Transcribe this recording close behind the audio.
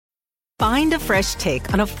Find a fresh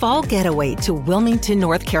take on a fall getaway to Wilmington,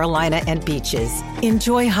 North Carolina and beaches.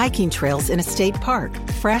 Enjoy hiking trails in a state park,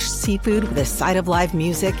 fresh seafood with a side of live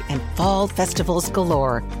music, and fall festivals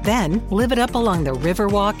galore. Then live it up along the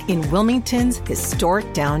Riverwalk in Wilmington's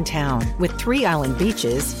historic downtown. With 3 island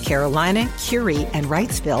beaches, Carolina, Curie, and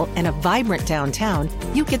Wrightsville, and a vibrant downtown,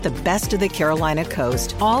 you get the best of the Carolina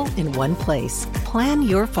coast all in one place. Plan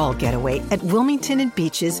your fall getaway at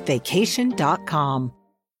WilmingtonandBeachesVacation.com.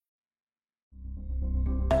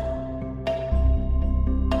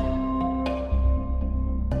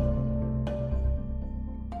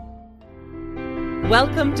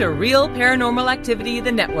 Welcome to Real Paranormal Activity,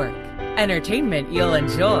 the network. Entertainment you'll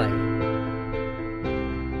enjoy.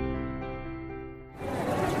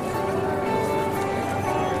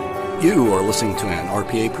 You are listening to an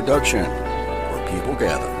RPA production where people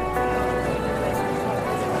gather.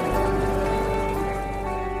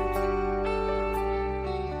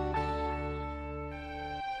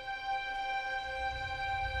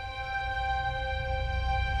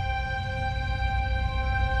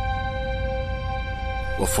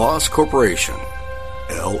 LaFosse Corporation,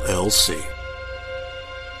 LLC.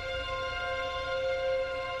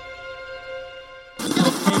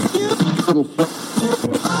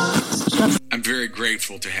 I'm very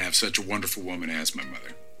grateful to have such a wonderful woman as my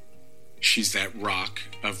mother. She's that rock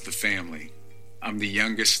of the family. I'm the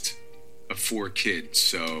youngest of 4 kids,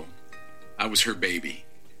 so I was her baby.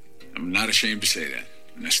 I'm not ashamed to say that,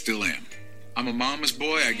 and I still am. I'm a mama's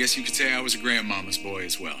boy. I guess you could say I was a grandmama's boy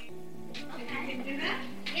as well.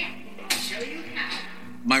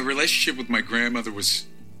 My relationship with my grandmother was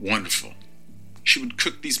wonderful. She would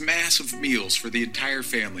cook these massive meals for the entire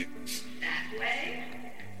family. That way,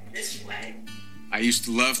 this way. I used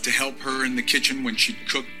to love to help her in the kitchen when she'd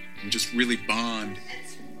cook and just really bond.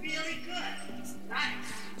 That's really good. It's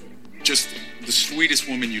nice. Just the sweetest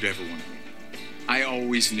woman you'd ever want to meet. I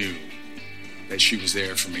always knew that she was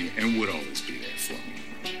there for me and would always be there for me.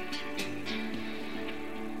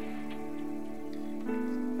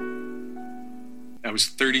 I was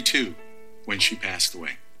 32 when she passed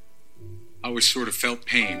away. I always sort of felt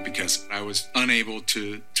pain because I was unable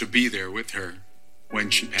to be there with her when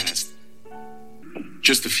she passed.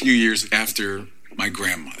 Just a few years after my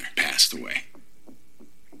grandmother passed away,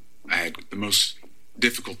 I had the most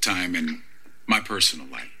difficult time in my personal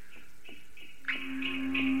life.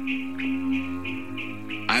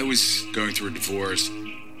 I was going through a divorce.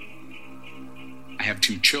 I have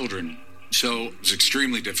 2 children, so it was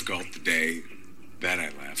extremely difficult the day that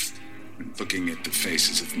I left, looking at the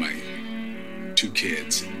faces of my 2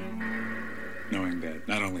 kids, knowing that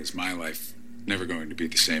not only is my life never going to be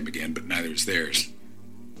the same again, but neither is theirs.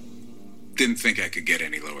 Didn't think I could get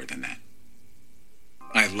any lower than that.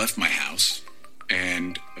 I had left my house,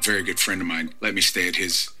 and a very good friend of mine let me stay at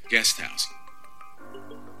his guest house.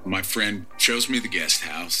 My friend shows me the guest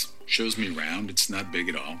house, shows me around. It's not big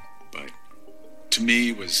at all, but to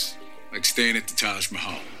me it was like staying at the Taj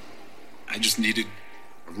Mahal. I just needed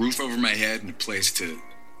a roof over my head and a place to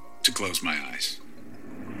close my eyes.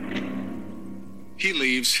 He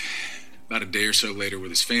leaves about a day or so later with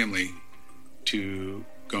his family to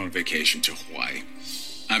go on vacation to Hawaii.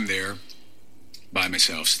 I'm there by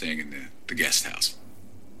myself, staying in the guest house.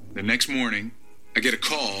 The next morning, I get a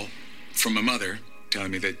call from my mother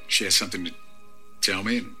telling me that she has something to tell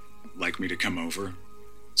me and would like me to come over.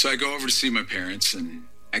 So I go over to see my parents, and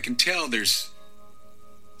I can tell there's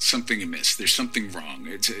something amiss. There's something wrong.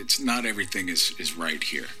 It's not everything is right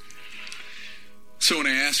here. So when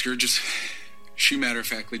I ask her, she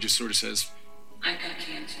matter-of-factly just sort of says, I've got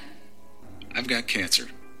cancer. I've got cancer.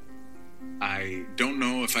 I don't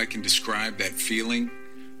know if I can describe that feeling,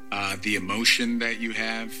 the emotion that you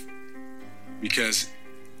have, because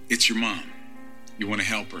it's your mom. You want to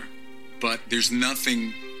help her. But there's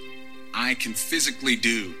nothing I can physically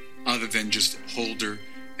do other than just hold her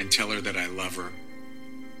and tell her that I love her.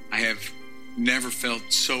 I have never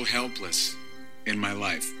felt so helpless in my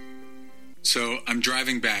life. So I'm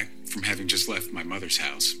driving back from having just left my mother's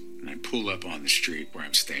house, and I pull up on the street where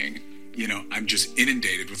I'm staying. You know, I'm just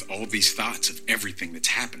inundated with all these thoughts of everything that's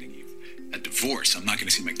happening. A divorce. I'm not going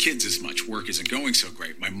to see my kids as much. Work isn't going so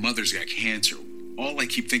great. My mother's got cancer. All I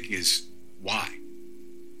keep thinking is, why?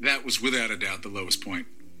 That was without a doubt the lowest point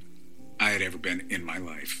I had ever been in my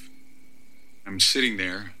life. I'm sitting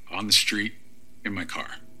there on the street in my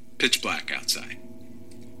car. Pitch black outside.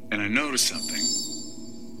 And I notice something.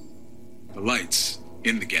 The lights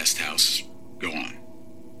in the guest house go on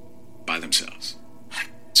by themselves.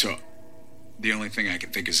 So the only thing I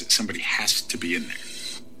can think is that somebody has to be in there.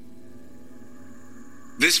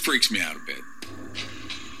 This freaks me out a bit.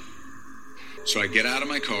 So I get out of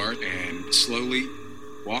my car and slowly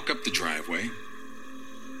walk up the driveway,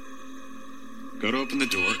 go to open the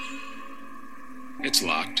door. It's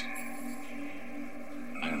locked.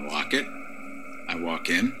 I unlock it. I walk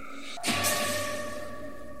in. As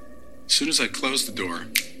soon as I close the door,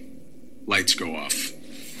 lights go off.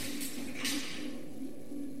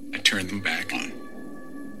 I turn them back on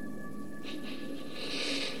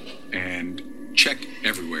and check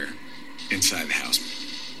everywhere inside the house.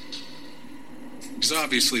 Because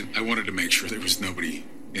obviously I wanted to make sure there was nobody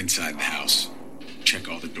inside the house. Check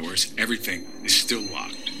all the doors. Everything is still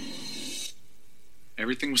locked.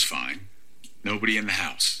 Everything was fine. Nobody in the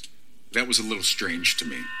house. That was a little strange to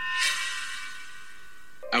me.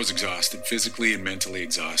 I was exhausted, physically and mentally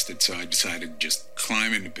exhausted, so I decided to just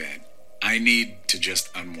climb into bed. I need to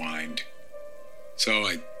just unwind. So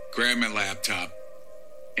I grabbed my laptop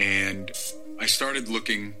and I started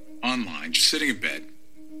looking online, just sitting in bed.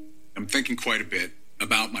 I'm thinking quite a bit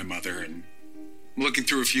about my mother, and I'm looking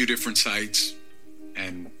through a few different sites,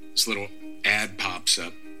 and this little ad pops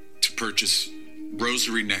up to purchase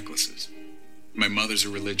rosary necklaces. My mother's a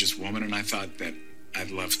religious woman, and I thought that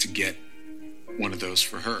I'd love to get one of those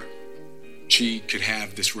for her. She could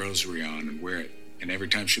have this rosary on and wear it, and every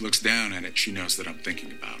time she looks down at it, she knows that I'm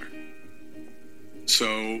thinking about her.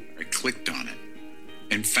 So I clicked on it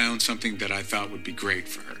and found something that I thought would be great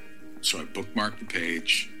for her. So I bookmarked the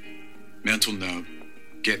page, mental note,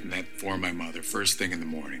 getting that for my mother first thing in the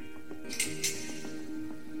morning.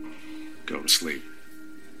 Go to sleep.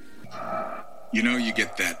 You know, you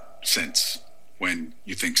get that sense when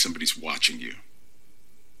you think somebody's watching you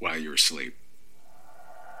while you're asleep.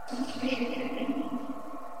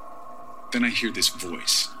 Then I hear this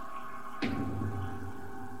voice.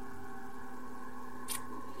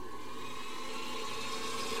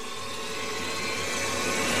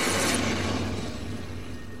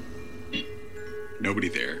 Nobody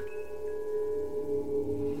there.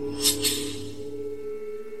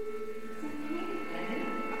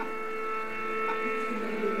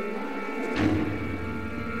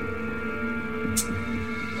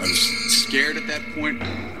 I was scared at that point.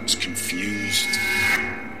 I was confused.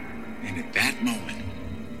 And at that moment,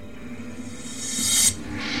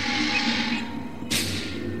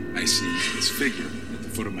 I see this figure at the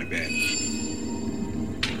foot of my bed.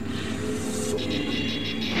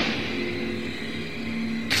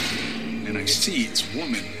 And I see it's a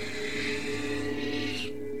woman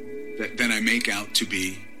that then I make out to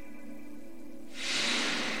be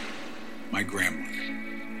my grandmother.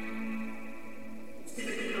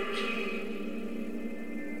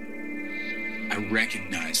 I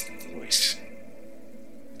recognize the voice.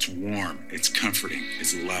 It's warm, it's comforting,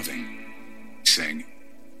 it's loving, saying,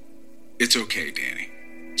 "It's okay, Danny.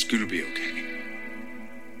 It's gonna be okay."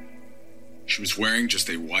 She was wearing just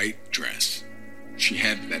a white dress. She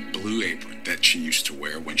had that blue apron that she used to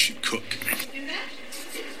wear when she'd cook.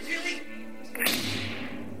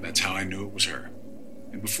 That's how I knew it was her.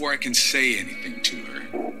 And before I can say anything to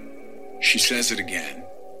her, she says it again.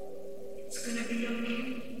 "It's gonna be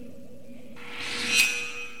okay."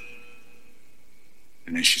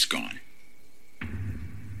 And then she's gone.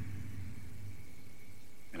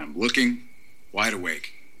 And I'm looking, wide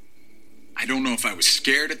awake. I don't know if I was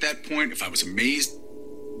scared at that point, if I was amazed.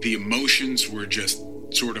 The emotions were just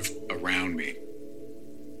sort of around me.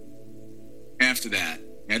 After that,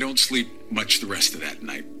 I don't sleep much the rest of that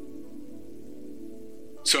night.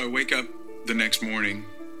 So I wake up the next morning,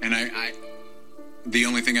 and I the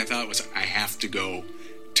only thing I thought was, I have to go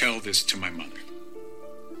tell this to my mother.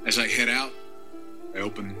 As I head out, I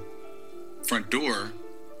open the front door.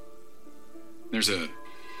 There's a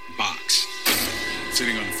box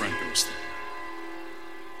sitting on the front doorstep.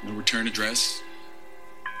 No return address,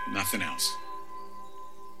 nothing else.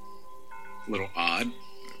 A little odd. I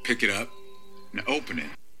pick it up and open it.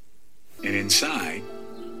 And inside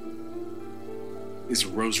is a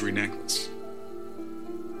rosary necklace.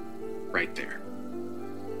 Right there.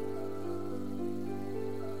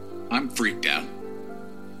 I'm freaked out.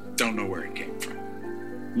 Don't know where it came from.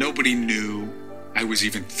 Nobody knew I was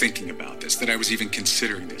even thinking about this, that I was even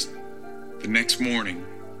considering this. The next morning,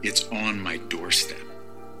 it's on my doorstep.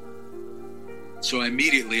 So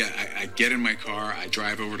immediately, I get in my car, I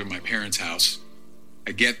drive over to my parents' house.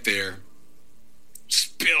 I get there,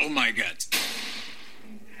 spill my guts.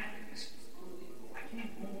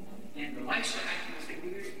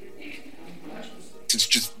 It's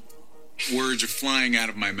just words are flying out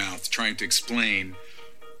of my mouth trying to explain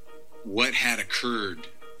what had occurred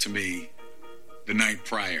to me the night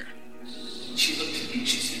prior. She looked at me and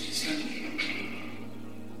she said, "It's going to be okay."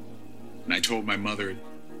 And I told my mother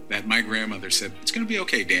that my grandmother said, "It's going to be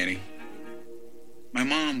okay, Danny. my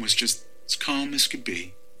mom was just as calm as could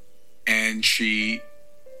be. And she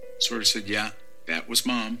sort of said, yeah, that was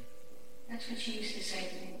Mom. That's what she used to say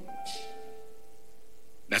to me.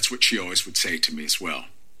 That's what she always would say to me as well.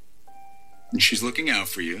 And she's looking out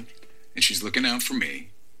for you, and she's looking out for me.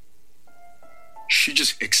 She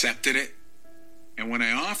just accepted it. And when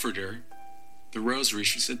I offered her the rosary,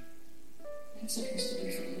 she said, That's supposed to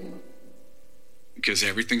be for you. because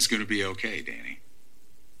everything's going to be okay, Danny.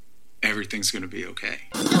 Everything's going to be okay.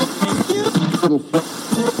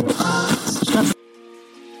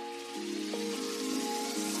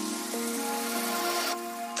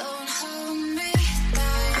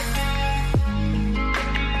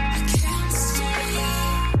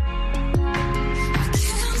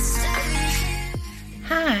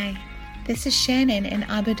 Hi, this is Shannon in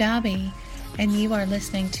Abu Dhabi, and you are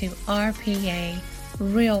listening to RPA,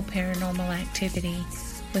 Real Paranormal Activity,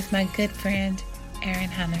 with my good friend, Aaron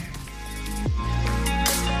Hunter.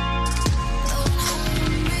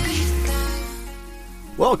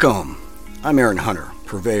 Welcome. I'm Aaron Hunter,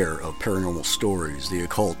 purveyor of paranormal stories, the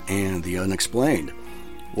occult, and the unexplained.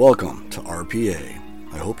 Welcome to RPA.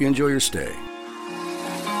 I hope you enjoy your stay.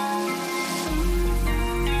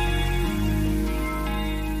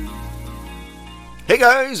 Hey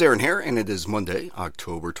guys, Aaron here, and it is Monday,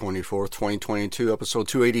 October 24th, 2022, episode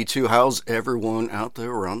 282. How's everyone out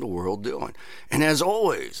there around the world doing? And as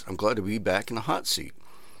always, I'm glad to be back in the hot seat.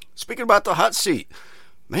 Speaking about the hot seat,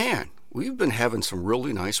 man, we've been having some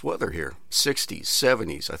really nice weather here. 60s,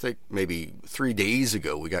 70s. I think maybe 3 days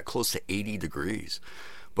ago we got close to 80 degrees.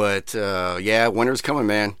 But yeah, winter's coming,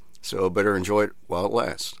 man, so better enjoy it while it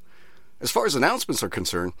lasts. As far as announcements are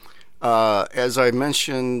concerned, as I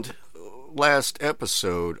mentioned last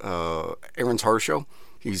episode, Aaron's Horror Show,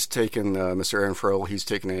 he's taken, Mr. Aaron Farrell, he's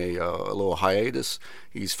taken a little hiatus.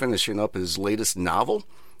 He's finishing up his latest novel,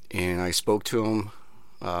 and I spoke to him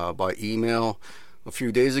by email a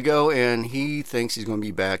few days ago, and he thinks he's going to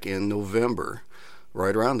be back in November,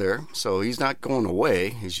 right around there. So he's not going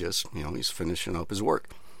away, he's just, he's finishing up his work.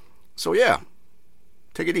 So yeah,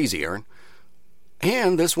 take it easy, Aaron.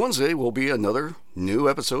 And this Wednesday will be another new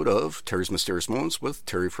episode of Terry's Mysterious Moments with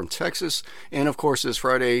Terry from Texas. And of course, this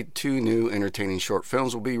Friday, 2 new entertaining short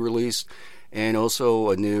films will be released, and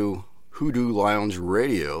also a new Hoodoo Lounge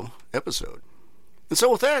Radio episode. And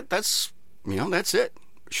so with that, that's it.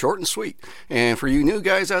 Short and sweet. And for you new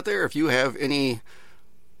guys out there, if you have any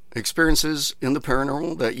experiences in the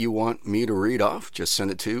paranormal that you want me to read off, just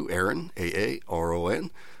send it to Aaron,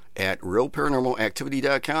 Aaron, at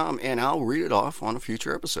realparanormalactivity.com, and I'll read it off on a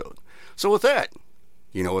future episode. So with that,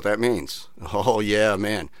 you know what that means. Oh yeah,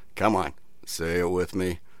 man. Come on. Say it with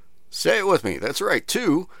me. Say it with me. That's right.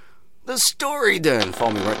 To the story den.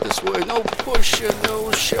 Follow me right this way. No pushing,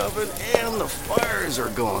 no shoving, and the fires are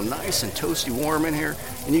going nice and toasty warm in here.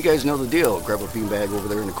 And you guys know the deal. Grab a beanbag over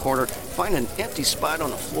there in the corner, find an empty spot on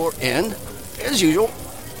the floor, and, as usual,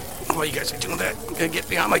 while you guys are doing that, I'm going to get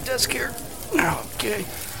behind my desk here. Okay.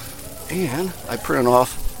 And I printed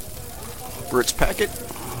off Britt's packet.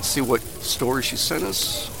 Let's see what story she sent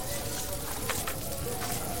us.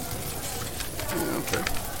 Okay.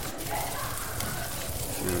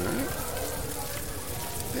 Alright.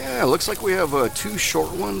 Yeah, looks like we have 2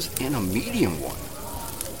 short ones and a medium one.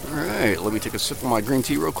 Alright, let me take a sip of my green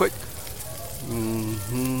tea real quick.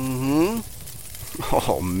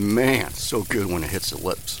 Oh man, so good when it hits the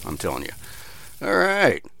lips, I'm telling you.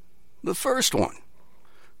 Alright, the first one.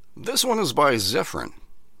 This one is by Zephyrin,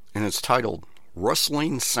 and it's titled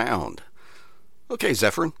Rustling Sound. Okay,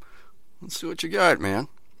 Zephyrin, let's see what you got, man.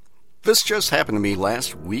 This just happened to me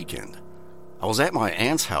last weekend. I was at my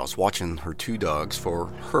aunt's house watching her 2 dogs for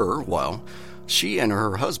her while she and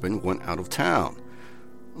her husband went out of town.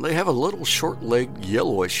 They have a little short-legged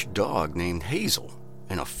yellowish dog named Hazel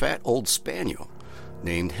and a fat old spaniel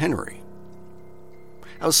named Henry.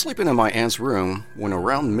 I was sleeping in my aunt's room when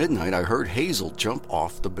around midnight I heard Hazel jump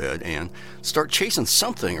off the bed and start chasing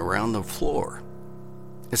something around the floor.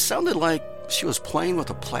 It sounded like she was playing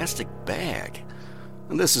with a plastic bag,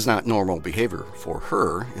 and this is not normal behavior for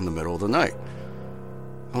her in the middle of the night.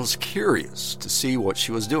 I was curious to see what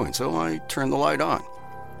she was doing, so I turned the light on.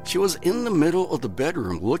 She was in the middle of the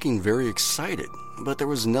bedroom looking very excited, but there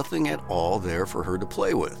was nothing at all there for her to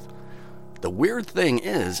play with. The weird thing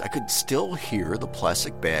is, I could still hear the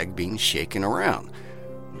plastic bag being shaken around.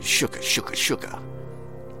 Shooka, shooka, shooka.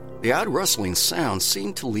 The odd rustling sound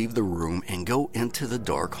seemed to leave the room and go into the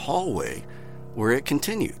dark hallway, where it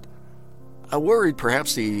continued. I worried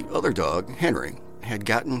perhaps the other dog, Henry, had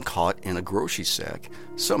gotten caught in a grocery sack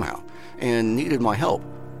somehow and needed my help.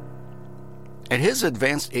 At his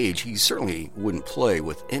advanced age, he certainly wouldn't play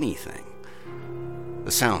with anything.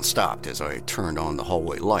 The sound stopped as I turned on the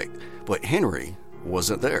hallway light, but Henry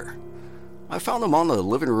wasn't there. I found him on the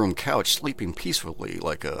living room couch sleeping peacefully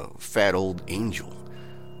like a fat old angel.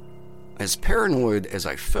 As paranoid as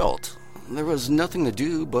I felt, there was nothing to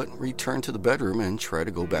do but return to the bedroom and try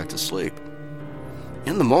to go back to sleep.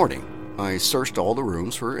 In the morning, I searched all the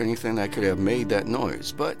rooms for anything that could have made that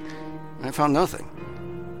noise, but I found nothing.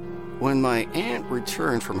 When my aunt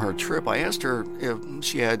returned from her trip, I asked her if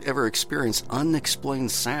she had ever experienced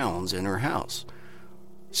unexplained sounds in her house.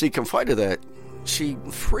 She confided that she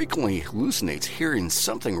frequently hallucinates hearing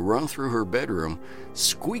something run through her bedroom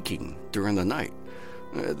squeaking during the night.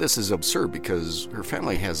 This is absurd because her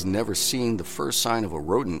family has never seen the first sign of a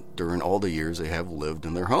rodent during all the years they have lived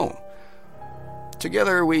in their home.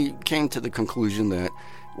 Together, we came to the conclusion that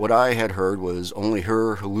what I had heard was only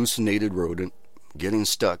her hallucinated rodent getting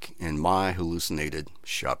stuck in my hallucinated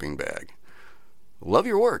shopping bag. Love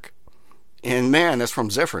your work. And man, that's from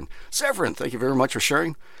Zephyrin. Zephyrin, thank you very much for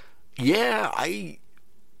sharing. Yeah,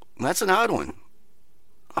 that's an odd one.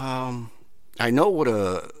 I know what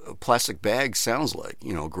a plastic bag sounds like,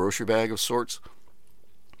 a grocery bag of sorts.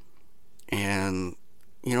 And,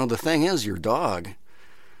 the thing is, your dog,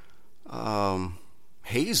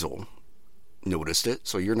 Hazel, noticed it,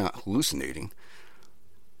 so you're not hallucinating.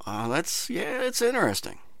 It's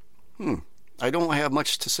interesting. I don't have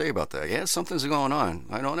much to say about that. Yeah, something's going on.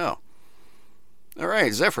 I don't know. All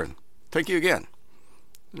right, Zephyrin, thank you again.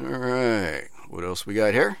 All right, what else we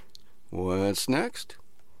got here? What's next?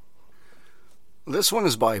 This one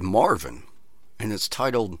is by Marvin, and it's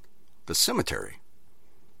titled The Cemetery.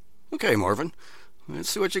 Okay, Marvin, let's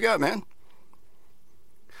see what you got, man.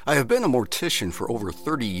 I have been a mortician for over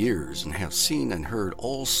 30 years and have seen and heard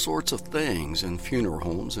all sorts of things in funeral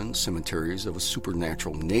homes and cemeteries of a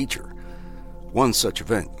supernatural nature. One such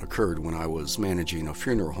event occurred when I was managing a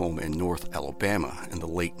funeral home in North Alabama in the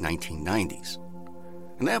late 1990s.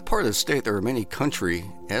 In that part of the state, there are many country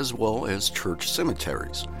as well as church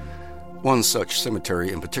cemeteries. One such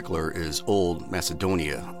cemetery in particular is Old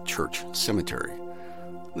Macedonia Church Cemetery.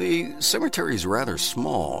 The cemetery is rather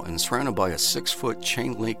small and surrounded by a 6-foot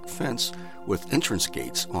chain-link fence with entrance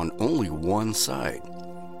gates on only one side,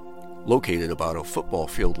 located about a football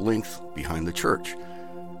field length behind the church.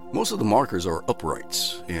 Most of the markers are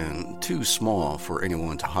uprights and too small for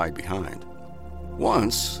anyone to hide behind.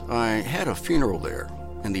 Once, I had a funeral there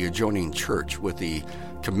in the adjoining church with the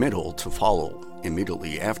committal to follow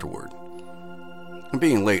immediately afterward.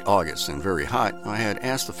 Being late August and very hot, I had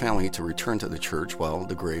asked the family to return to the church while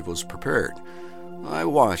the grave was prepared. I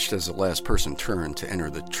watched as the last person turned to enter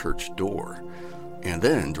the church door, and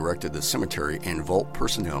then directed the cemetery and vault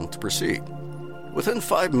personnel to proceed. Within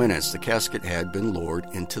 5 minutes, the casket had been lowered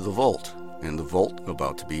into the vault, and the vault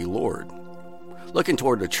about to be lowered. Looking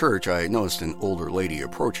toward the church, I noticed an older lady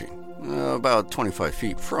approaching, about 25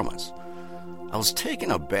 feet from us. I was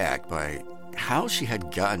taken aback by how she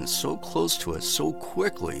had gotten so close to us so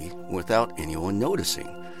quickly without anyone noticing,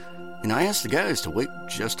 and I asked the guys to wait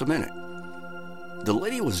just a minute. The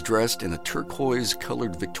lady was dressed in a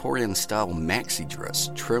turquoise-colored Victorian-style maxi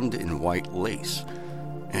dress trimmed in white lace,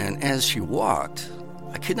 and as she walked,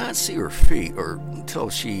 I could not see her feet or tell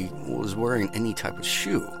if she was wearing any type of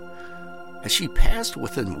shoe. As she passed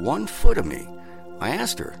within 1 foot of me, I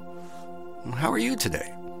asked her, "How are you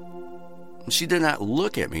today?" She did not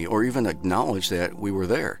look at me or even acknowledge that we were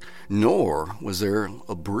there, nor was there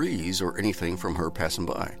a breeze or anything from her passing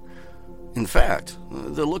by. In fact,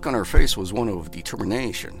 the look on her face was one of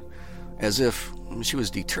determination, as if she was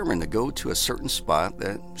determined to go to a certain spot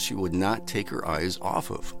that she would not take her eyes off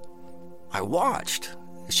of. I watched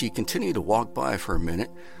as she continued to walk by for a minute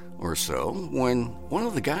or so when one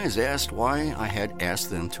of the guys asked why I had asked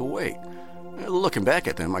them to wait. Looking back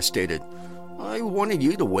at them, I stated, "I wanted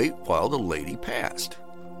you to wait while the lady passed."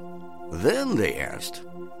 Then they asked,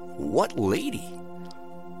 "What lady?"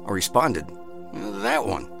 I responded, "That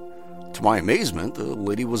one." To my amazement, the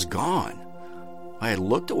lady was gone. I had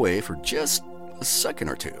looked away for just a second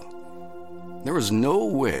or two. There was no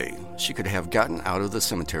way she could have gotten out of the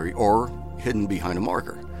cemetery or hidden behind a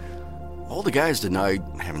marker. All the guys denied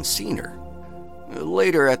having seen her.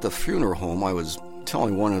 Later at the funeral home, I was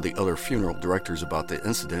telling one of the other funeral directors about the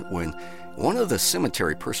incident when one of the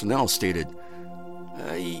cemetery personnel stated,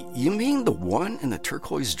 "You mean the one in the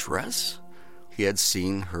turquoise dress?" He had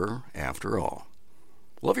seen her after all.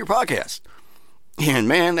 Love your podcast. And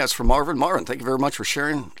man, that's from Marvin. Marvin, thank you very much for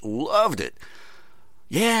sharing. Loved it.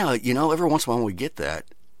 Yeah, every once in a while we get that.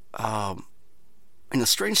 And the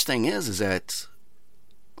strange thing is that,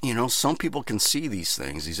 some people can see these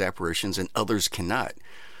things, these apparitions, and others cannot.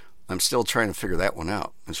 I'm still trying to figure that one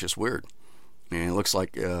out. It's just weird. And it looks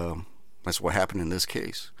like that's what happened in this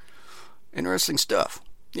case. Interesting stuff.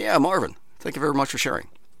 Yeah, Marvin, thank you very much for sharing.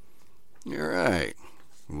 All right.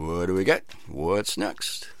 What do we got? What's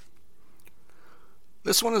next?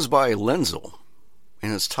 This one is by Lenzel,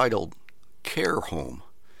 and it's titled Care Home.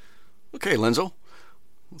 Okay, Lenzel,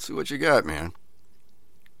 let's see what you got, man.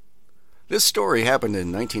 This story happened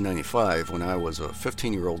in 1995 when I was a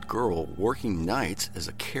 15-year-old girl working nights as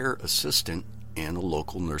a care assistant in a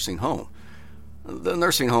local nursing home. The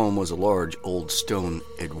nursing home was a large old stone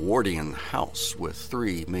Edwardian house with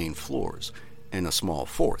 3 main floors and a small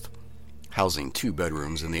 4th, housing 2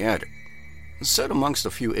 bedrooms in the attic. Set amongst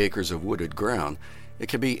a few acres of wooded ground, it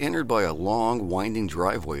can be entered by a long, winding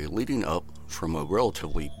driveway leading up from a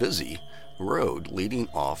relatively busy road leading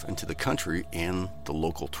off into the country and the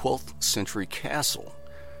local 12th century castle.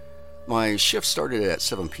 My shift started at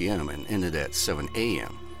 7 p.m. and ended at 7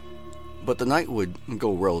 a.m., but the night would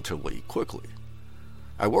go relatively quickly.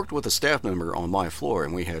 I worked with a staff member on my floor,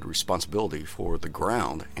 and we had responsibility for the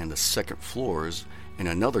ground and the second floors, and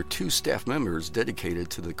another 2 staff members dedicated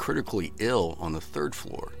to the critically ill on the 3rd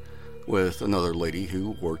floor, with another lady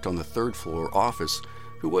who worked on the 3rd floor office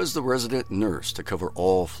who was the resident nurse to cover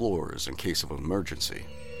all floors in case of an emergency.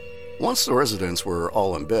 Once the residents were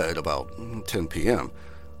all in bed about 10 p.m.,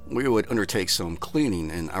 we would undertake some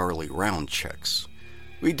cleaning and hourly round checks.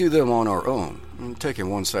 We'd do them on our own,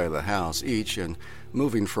 taking one side of the house each and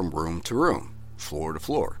moving from room to room, floor to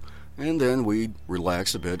floor, and then we'd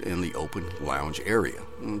relax a bit in the open lounge area,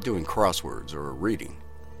 doing crosswords or reading.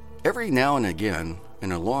 Every now and again,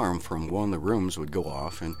 an alarm from one of the rooms would go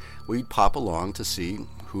off, and we'd pop along to see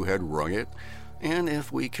who had rung it and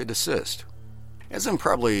if we could assist. As in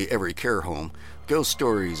probably every care home, ghost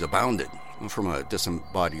stories abounded, from a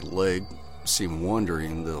disembodied leg seen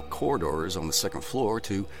wandering the corridors on the 2nd floor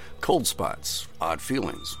to cold spots, odd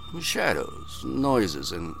feelings, shadows,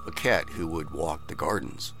 noises, and a cat who would walk the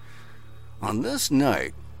gardens. On this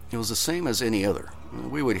night, it was the same as any other.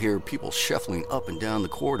 We would hear people shuffling up and down the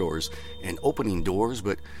corridors and opening doors,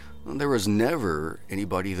 but there was never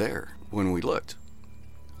anybody there when we looked.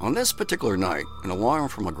 On this particular night, an alarm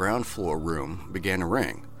from a ground floor room began to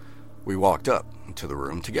ring. We walked up to the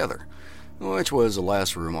room together, which was the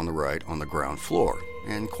last room on the right on the ground floor,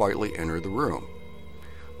 and quietly entered the room.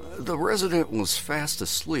 The resident was fast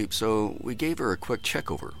asleep, so we gave her a quick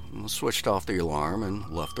check-over, switched off the alarm, and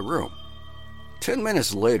left the room. 10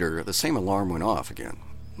 minutes later, the same alarm went off again,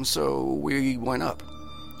 so we went up,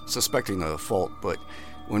 suspecting a fault, but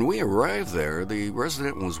when we arrived there, the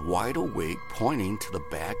resident was wide awake, pointing to the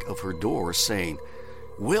back of her door, saying,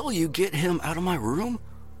 "Will you get him out of my room?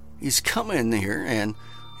 He's coming in here and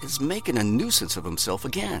is making a nuisance of himself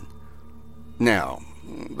again." Now,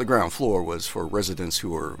 the ground floor was for residents who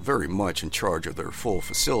were very much in charge of their full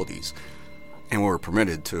facilities and were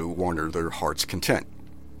permitted to wander their heart's content.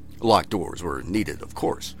 Locked doors were needed, of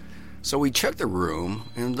course, so we checked the room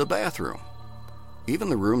and the bathroom, even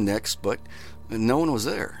the room next, but no one was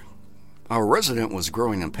there. Our resident was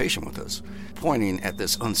growing impatient with us, pointing at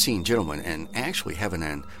this unseen gentleman and actually having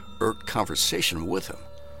an irked conversation with him.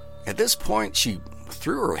 At this point, she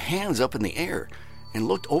threw her hands up in the air and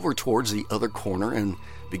looked over towards the other corner and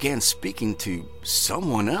began speaking to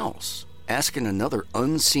someone else, asking another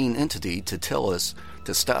unseen entity to tell us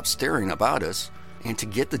to stop staring about us and to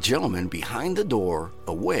get the gentleman behind the door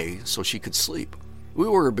away so she could sleep. We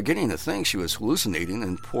were beginning to think she was hallucinating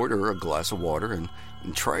and poured her a glass of water and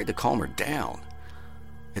tried to calm her down.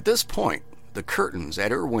 At this point, the curtains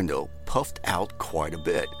at her window puffed out quite a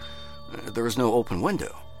bit. There was no open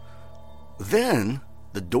window. Then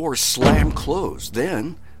the door slammed closed,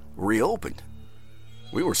 then reopened.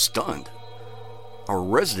 We were stunned. Our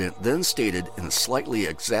resident then stated in a slightly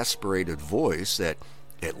exasperated voice that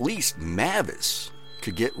at least Mavis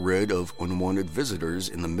could get rid of unwanted visitors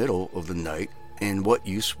in the middle of the night, and what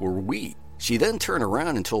use were we? She then turned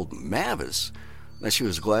around and told Mavis that she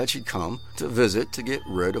was glad she'd come to visit to get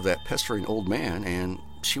rid of that pestering old man, and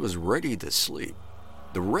she was ready to sleep.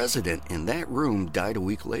 The resident in that room died a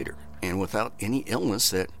week later, and without any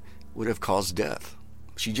illness that would have caused death.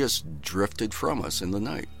 She just drifted from us in the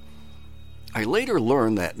night. I later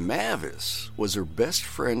learned that Mavis was her best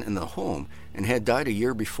friend in the home and had died a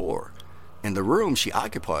year before, and the room she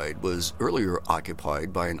occupied was earlier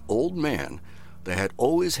occupied by an old man that had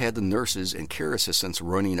always had the nurses and care assistants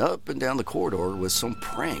running up and down the corridor with some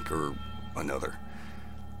prank or another.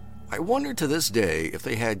 I wonder to this day if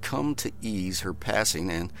they had come to ease her passing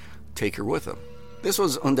and take her with them. This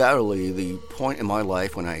was undoubtedly the point in my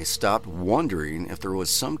life when I stopped wondering if there was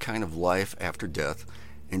some kind of life after death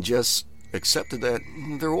and just accepted that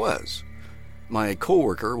there was. My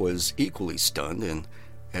coworker was equally stunned and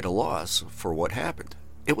at a loss for what happened.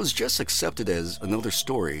 It was just accepted as another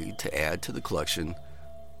story to add to the collection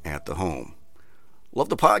at the home. Love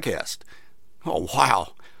the podcast. Oh,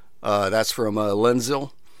 wow. That's from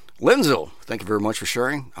Lenzil. Lenzil, thank you very much for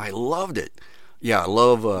sharing. I loved it. Yeah, I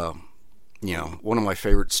love, one of my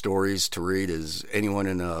favorite stories to read is anyone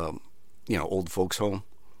in a, old folks home,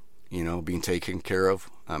 being taken care of.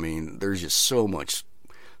 I mean, there's just so much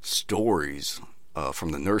stories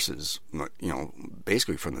from the nurses,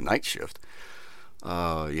 basically from the night shift.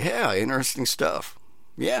 Yeah, interesting stuff.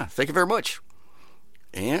 Yeah, thank you very much.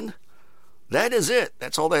 And that is it.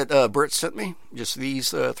 That's all that Brett sent me, just these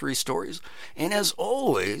 3 stories. And as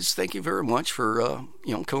always, thank you very much for,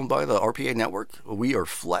 coming by the RPA Network. We are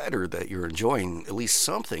flattered that you're enjoying at least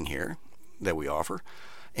something here that we offer.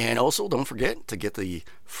 And also, don't forget to get the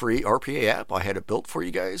free RPA app. I had it built for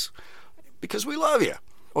you guys because we love you.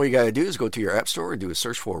 All you got to do is go to your app store and do a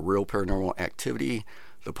search for Real Paranormal Activity,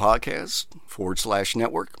 the podcast,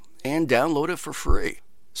 /network, and download it for free.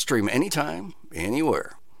 Stream anytime,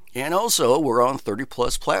 anywhere. And also, we're on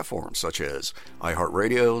 30-plus platforms such as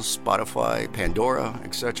iHeartRadio, Spotify, Pandora,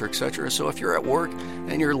 etc., etc. So if you're at work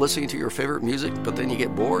and you're listening to your favorite music, but then you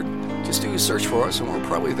get bored, just do a search for us and we're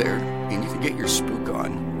probably there. And you can get your spook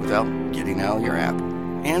on without getting out of your app.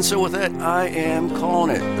 And so with that, I am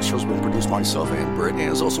calling it. The show's been produced by myself and Britt,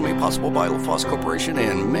 and is also made possible by LaFosse Corporation.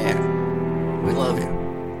 And man, we love you.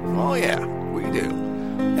 Oh yeah, we do.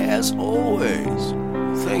 As always,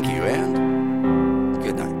 thank you and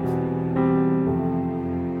good night.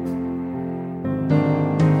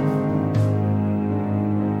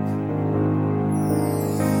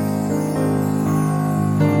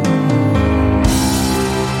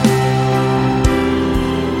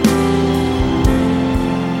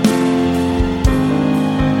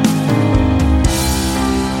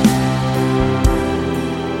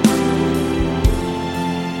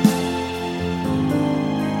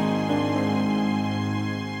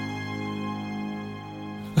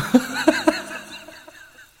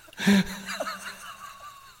 Ha